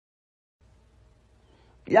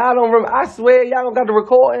Y'all don't remember. I swear y'all don't got the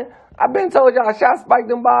recording. I been told y'all Shot spiked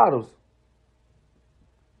them bottles.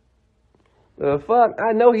 The fuck?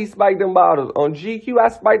 I know he spiked them bottles. On GQ, I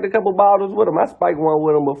spiked a couple bottles with him. I spiked one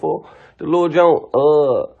with him before. The little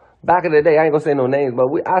joint, back in the day, I ain't gonna say no names, but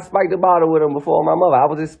I spiked a bottle with him before my mother. I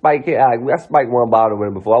was just spiking. I spiked one bottle with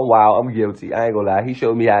him before. I'm wild. I'm guilty. I ain't gonna lie. He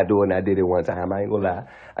showed me how to do it, and I did it one time. I ain't gonna lie.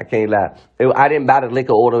 I can't lie. I didn't buy the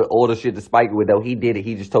liquor order shit to spike it with, though. He did it.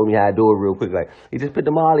 He just told me how to do it real quick. Like, he just put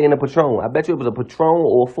the Molly in a Patron. I bet you it was a Patron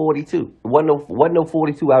or 42. It wasn't no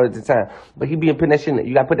 42 out at the time. But he be putting that shit in,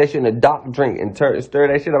 you gotta put that shit in a dark drink and stir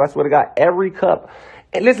that shit up. I swear to God, every cup.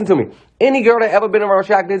 And listen to me. Any girl that ever been around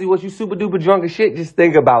Shock Glizzy was you super duper drunk as shit, just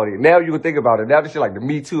think about it. Now you can think about it. Now this shit like the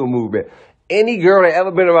Me Too movement. Any girl that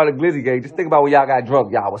ever been around the Glizzy gang, just think about when y'all got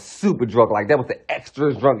drunk. Y'all was super drunk. Like, that was the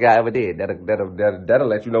extras drunk y'all ever did. That'll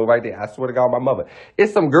let you know right there. I swear to God, my mother.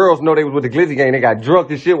 It's some girls know they was with the Glizzy gang. They got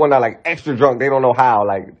drunk and shit one night, like extra drunk. They don't know how.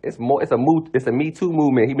 Like, it's a Me Too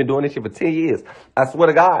movement. He been doing this shit for 10 years. I swear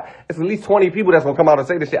to God, it's at least 20 people that's gonna come out and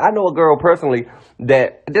say this shit. I know a girl personally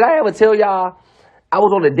that, did I ever tell y'all? I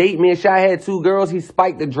was on a date, me and Shy had two girls. He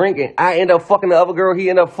spiked the drink, and I ended up fucking the other girl. He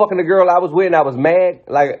ended up fucking the girl I was with, and I was mad.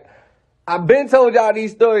 Like, I've been told y'all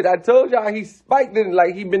these stories. I told y'all he spiked it.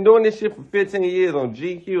 Like, he been doing this shit for 15 years on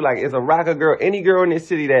GQ. Like, it's a rocker girl. Any girl in this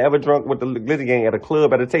city that ever drunk with the Glizzy gang at a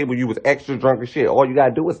club, at a table, you was extra drunk as shit. All you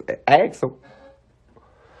gotta do is ask him.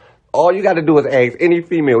 All you got to do is ask any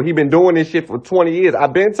female. He been doing this shit for 20 years. I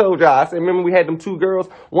been told y'all. I said, remember we had them two girls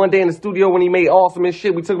one day in the studio when he made awesome and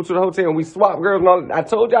shit. We took them to the hotel and we swapped girls and all that. I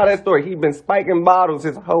told y'all that story. He been spiking bottles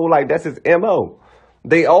his whole life. That's his MO.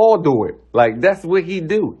 They all do it. Like, that's what he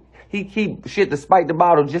do. He keep shit to spike the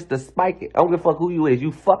bottle just to spike it. I don't give a fuck who you is.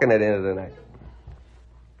 You fucking at the end of the night.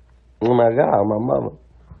 Oh my God, my mother.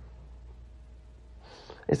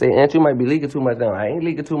 They say, Aunt, you might be leaking too much now. I ain't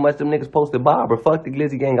leaking too much. Them niggas posted Barbara. Fuck the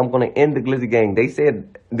Glizzy gang. I'm going to end the Glizzy gang. They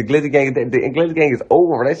said the Glizzy gang, the Glizzy gang is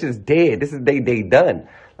over. That shit's dead. This is they done.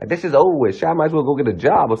 Like, that shit's over with. Shy might as well go get a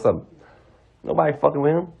job or something. Nobody fucking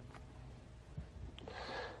with him.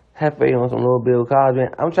 Hefe on some little Bill Cosby.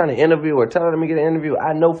 I'm trying to interview her. Tell her to get an interview.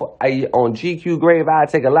 I know on GQ Grave, I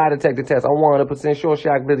take a lie detector test. I'm 100% sure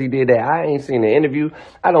Shock Glizzy did that. I ain't seen the interview.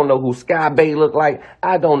 I don't know who Sky Bay look like.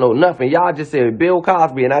 I don't know nothing. Y'all just said Bill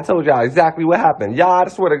Cosby, and I told y'all exactly what happened. Y'all, I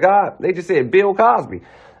swear to God, they just said Bill Cosby.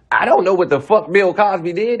 I don't know what the fuck Bill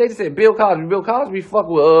Cosby did. They just said Bill Cosby. Bill Cosby fuck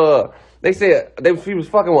with, they said he was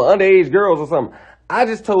fucking with underage girls or something. I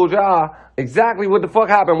just told y'all exactly what the fuck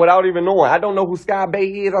happened without even knowing. I don't know who Sky Bay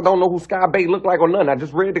is. I don't know who Sky Bay look like or nothing. I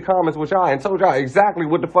just read the comments with y'all and told y'all exactly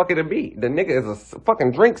what the fuck it'll be. The nigga is a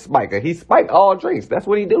fucking drink spiker. He spike all drinks. That's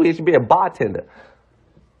what he do. He should be a bartender.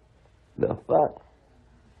 The fuck?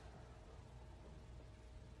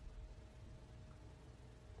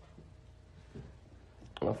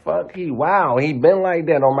 The fuck? Wow. He been like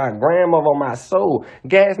that on my grandmother, on my soul.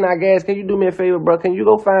 Gas, not gas. Can you do me a favor, bro? Can you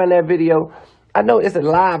go find that video? I know it's a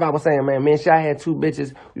live. I was saying, man, Shy had two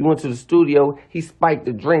bitches. We went to the studio. He spiked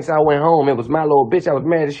the drinks. I went home. It was my little bitch. I was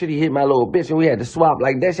mad as shit. He hit my little bitch, and we had to swap.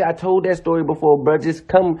 Like, that shit, I told that story before, bro. Just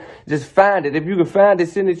find it. If you can find it,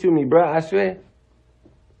 send it to me, bro. I swear.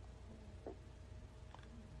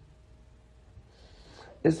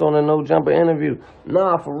 It's on a No Jumper interview.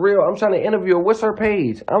 Nah, for real. I'm trying to interview her. What's her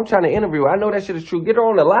page? I'm trying to interview her. I know that shit is true. Get her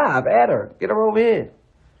on the live. Add her. Get her over here.